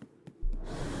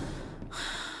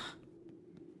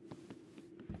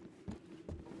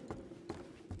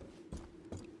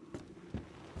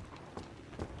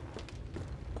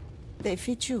 They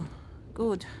fit you.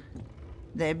 Good.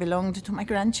 They belonged to my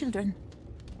grandchildren.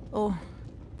 Oh,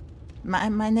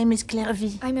 my name is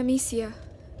Clairvy. I'm Amicia,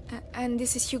 and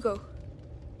this is Hugo.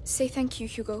 Say thank you,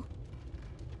 Hugo.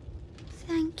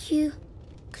 Thank you.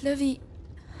 Clairvy,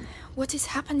 what is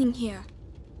happening here?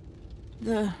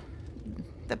 The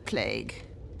plague.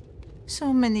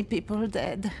 So many people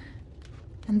dead.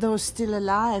 And those still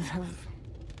alive have...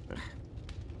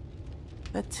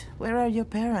 But where are your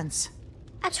parents?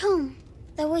 At home.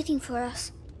 They're waiting for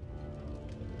us.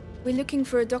 We're looking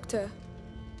for a doctor.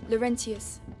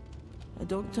 Laurentius. A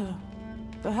doctor?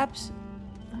 Perhaps...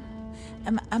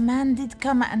 A man did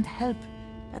come and help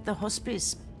at the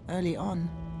hospice early on.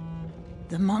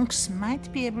 The monks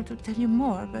might be able to tell you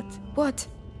more, but... What?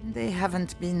 They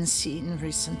haven't been seen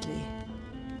recently.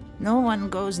 No one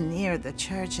goes near the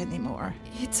church anymore.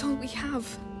 It's all we have.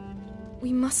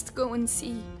 We must go and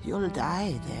see. You'll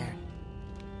die there.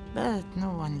 But no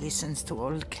one listens to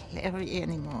old Clary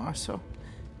anymore, so...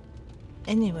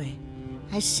 Anyway,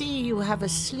 I see you have a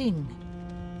sling.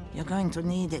 You're going to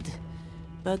need it.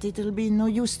 But it'll be no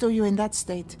use to you in that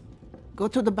state. Go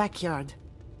to the backyard.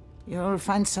 You'll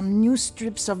find some new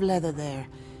strips of leather there.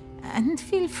 And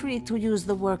feel free to use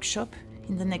the workshop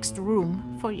in the next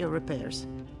room for your repairs.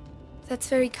 That's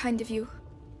very kind of you.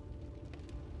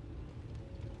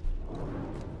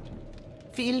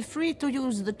 Feel free to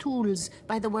use the tools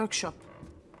by the workshop.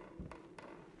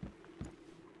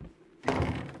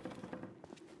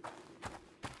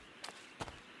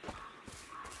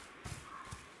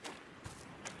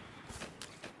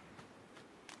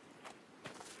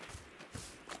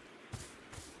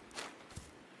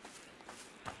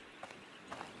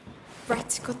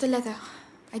 Right, got the leather.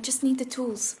 I just need the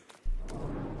tools.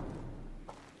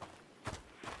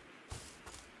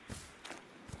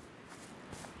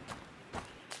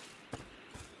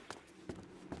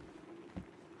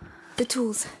 The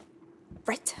tools.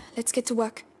 Right, let's get to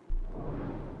work.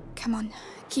 Come on,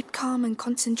 keep calm and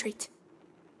concentrate.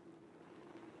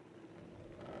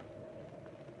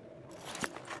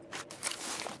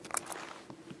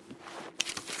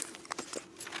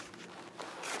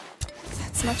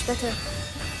 That's much better.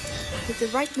 With the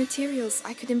right materials,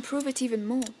 I could improve it even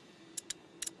more.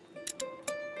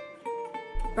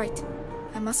 Right,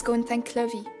 I must go and thank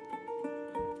Clovey.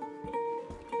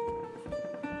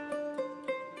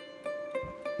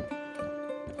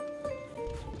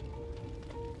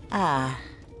 Ah,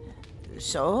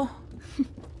 so?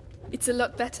 It's a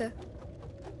lot better.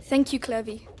 Thank you,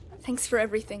 Clevie. Thanks for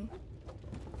everything.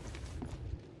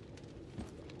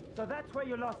 So that's where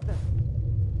you lost them?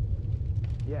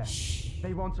 Yeah,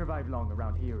 they won't survive long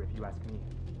around here if you ask me.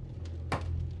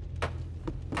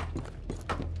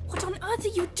 What on earth are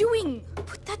you doing?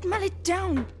 Put that mallet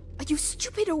down. Are you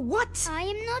stupid or what? I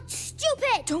am not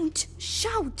stupid. Don't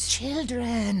shout.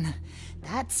 Children,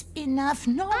 that's enough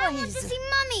noise. I want to see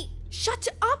Mummy. Shut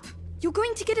up. You're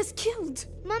going to get us killed.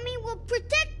 Mummy will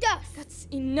protect us. That's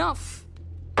enough.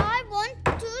 I want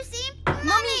to see Mummy.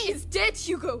 Mummy is dead,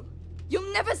 Hugo.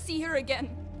 You'll never see her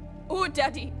again. Or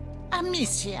Daddy.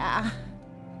 Amicia.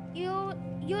 You're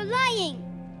lying.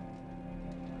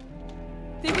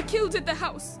 They were killed at the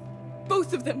house.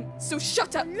 Both of them. So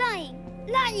shut up. Lying.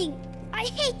 Lying. I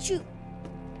hate you.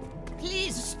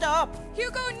 Please stop.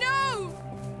 Hugo, no!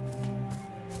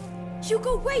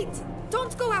 Hugo, wait!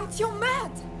 Don't go out. You're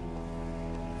mad.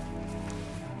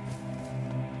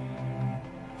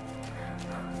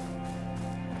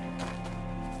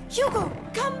 Hugo,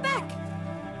 come back!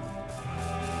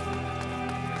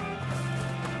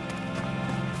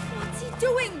 What's he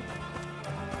doing?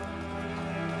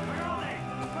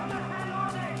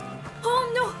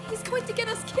 Oh no, he's going to get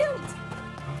us killed!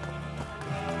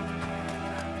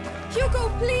 Hugo,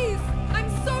 please! I'm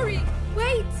sorry!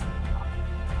 Wait!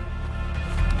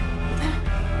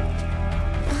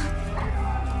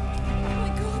 Oh my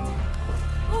god!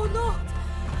 Oh Lord!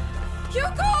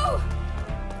 Hugo!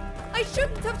 I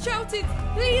shouldn't have shouted!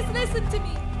 Please listen to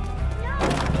me! No!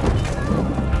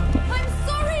 I'm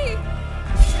sorry!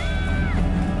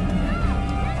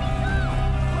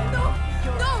 No!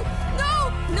 No! No!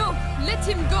 No! Let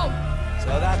him go! So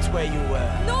that's where you were.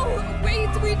 No! Wait!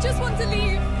 We just want to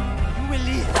leave! You will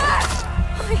leave.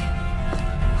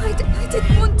 I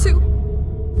didn't want to.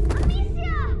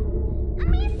 Amicia!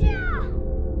 Amicia!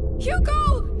 Hugo!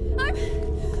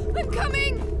 I'm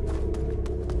coming!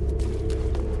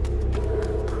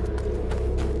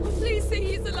 Oh, please say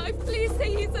he's alive. Please say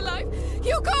he's alive.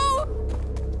 Hugo!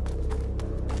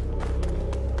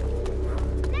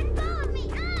 Let go of me!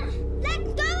 Let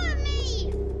go of me!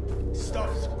 Stop,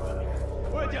 Squirrel.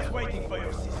 We're just waiting for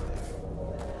your sister.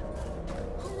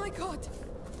 Oh my god!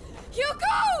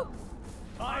 Hugo!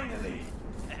 Finally!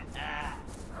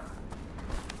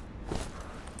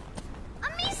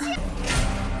 Amicia!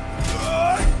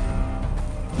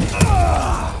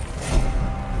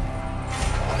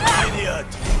 Idiot!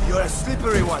 You're a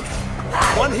slippery one.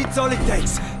 One hit's all it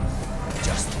takes.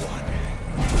 Just one.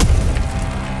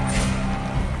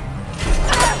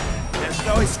 There's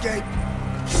no escape.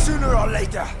 Sooner or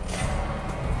later.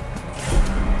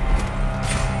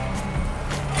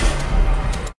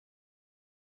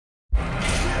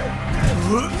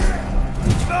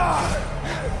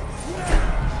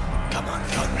 Come on,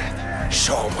 Conrad.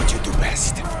 Show him what you do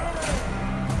best.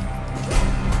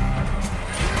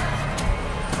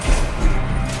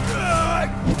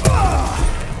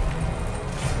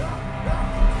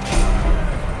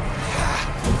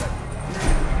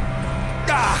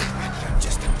 I'm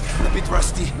just a bit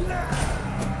rusty.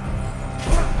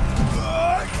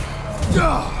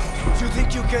 You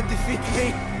think you can defeat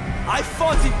me? I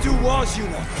fought in 2 wars, you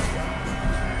know.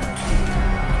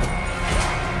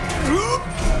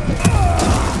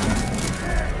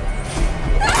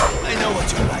 I know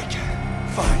what you like.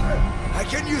 Fine. I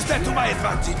can use that to my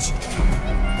advantage.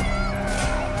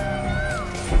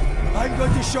 I'm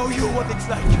going to show you what it's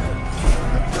like.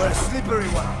 You're a slippery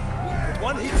one. But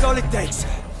one hit's all it takes.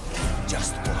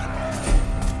 Just one.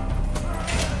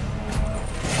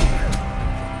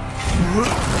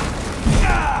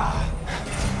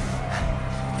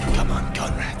 Come on,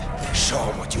 Conrad. Show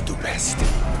him what you do best.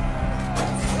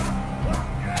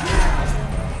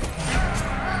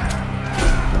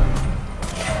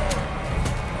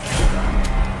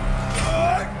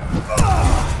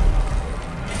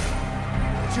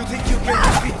 You think you can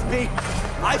defeat me?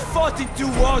 I fought in 2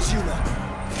 wars, you know.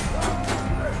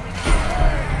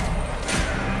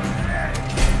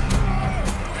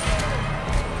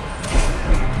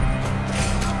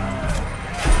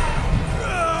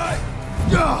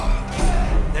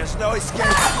 There's no escape.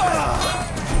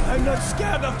 I'm not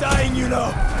scared of dying, you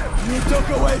know. You took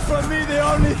away from me the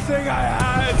only thing I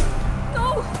had.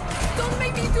 No! Don't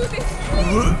make me do this,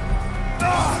 please!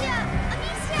 Amicia!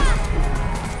 Amicia!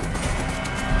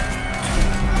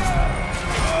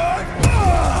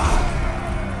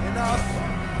 Enough.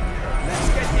 Let's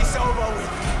get this over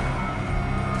with.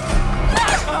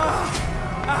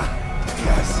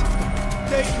 Yes.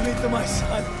 Take me to my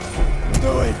son.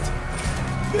 Do it.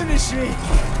 Finish me.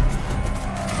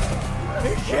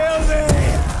 Kill me.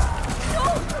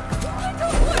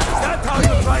 that how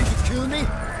you're trying to kill me?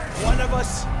 One of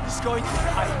us is going to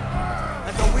die.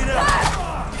 And the winner...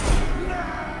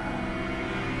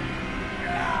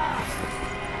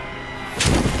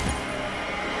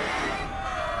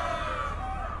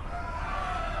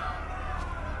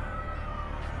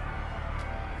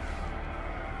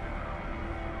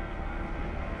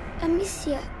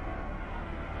 Amicia.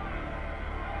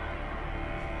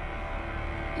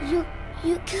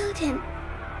 You killed him.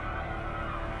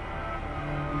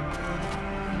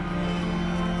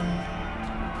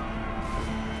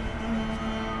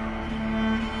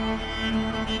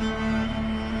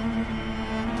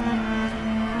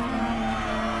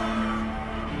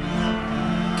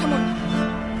 Come on.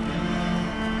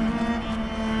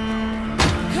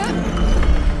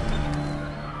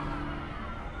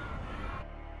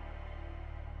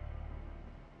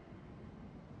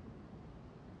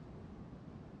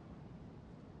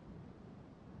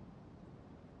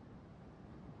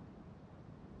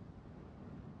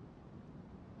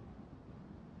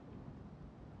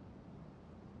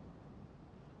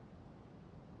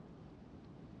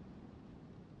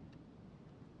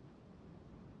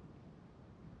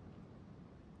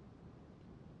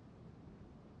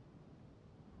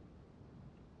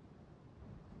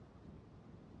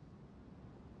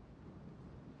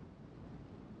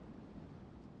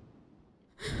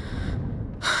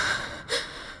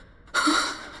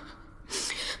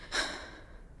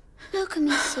 Look,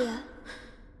 Amicia.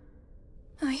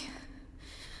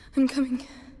 I'm coming.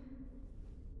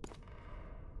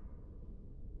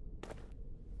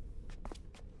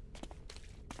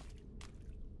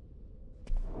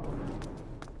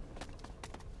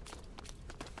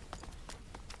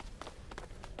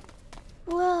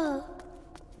 Whoa.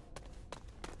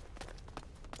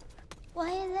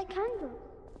 Why are there candles?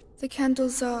 The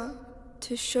candles are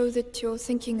to show that you're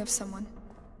thinking of someone.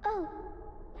 Oh,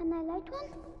 can I light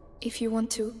one? If you want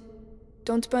to.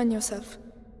 Don't burn yourself.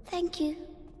 Thank you.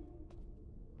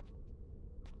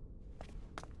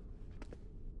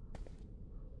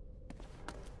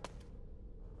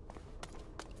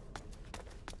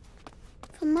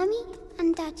 For Mummy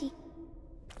and Daddy.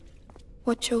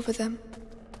 Watch over them.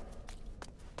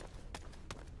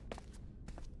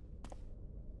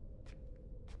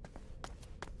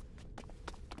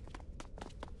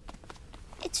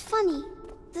 It's funny,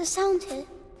 the sound here.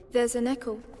 There's an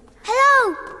echo.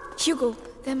 Hello! Hugo,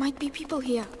 there might be people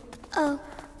here. Oh,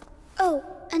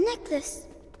 a necklace.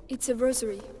 It's a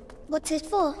rosary. What's it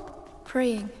for?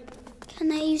 Praying.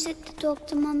 Can I use it to talk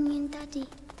to Mommy and Daddy?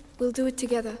 We'll do it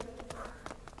together.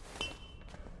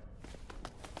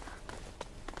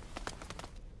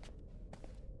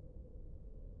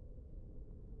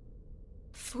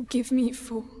 Forgive me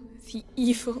for the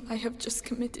evil I have just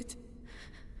committed.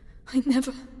 I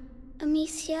never...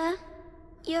 Amicia,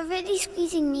 you're really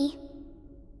squeezing me.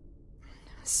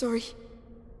 Sorry.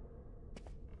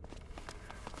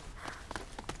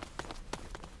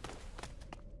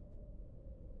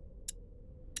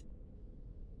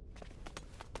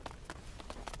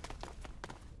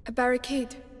 A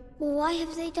barricade. Why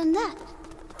have they done that?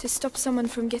 To stop someone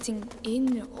from getting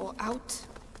in or out